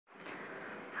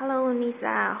Hello,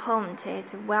 Nisa. Hont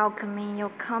is welcoming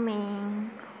your coming.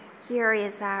 Here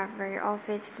is our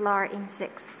office floor in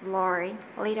 6th floor.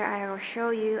 Later I will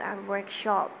show you our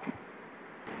workshop.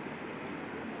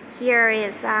 Here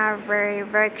is our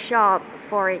workshop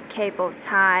for cable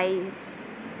ties.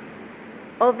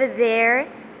 Over there,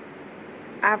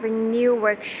 our new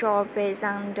workshop is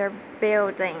under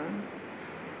building.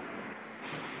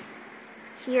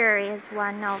 Here is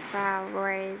one of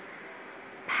our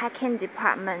packing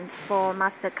department for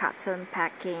master carton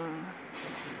packing.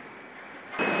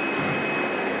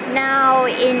 Now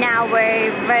in our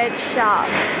workshop,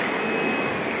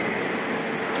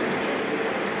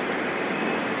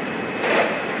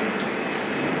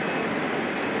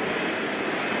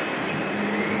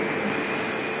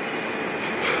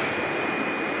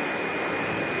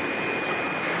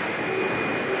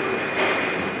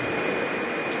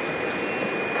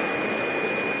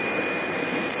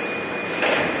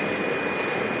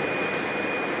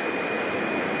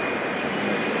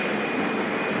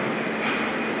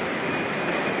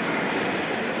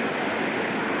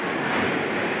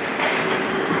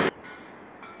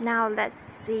 now let's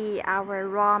see our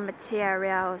raw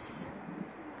materials.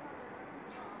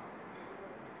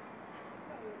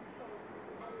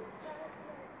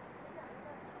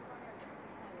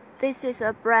 This is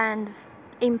a brand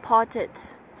imported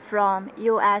from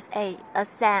USA, a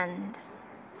sand.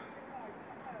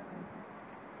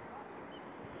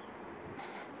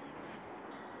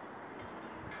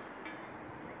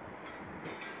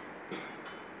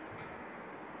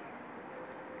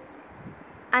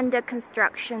 Under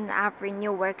construction, our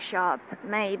new workshop,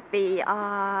 maybe in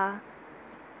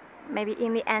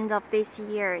the end of this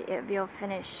year it will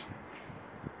finish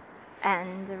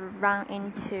and run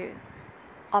into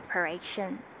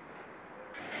operation.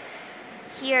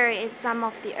 Here is some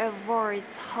of the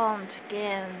awards Hont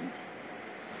gained.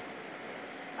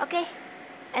 Okay,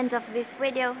 end of this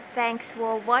video. Thanks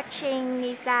for watching,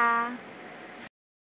 Nisa.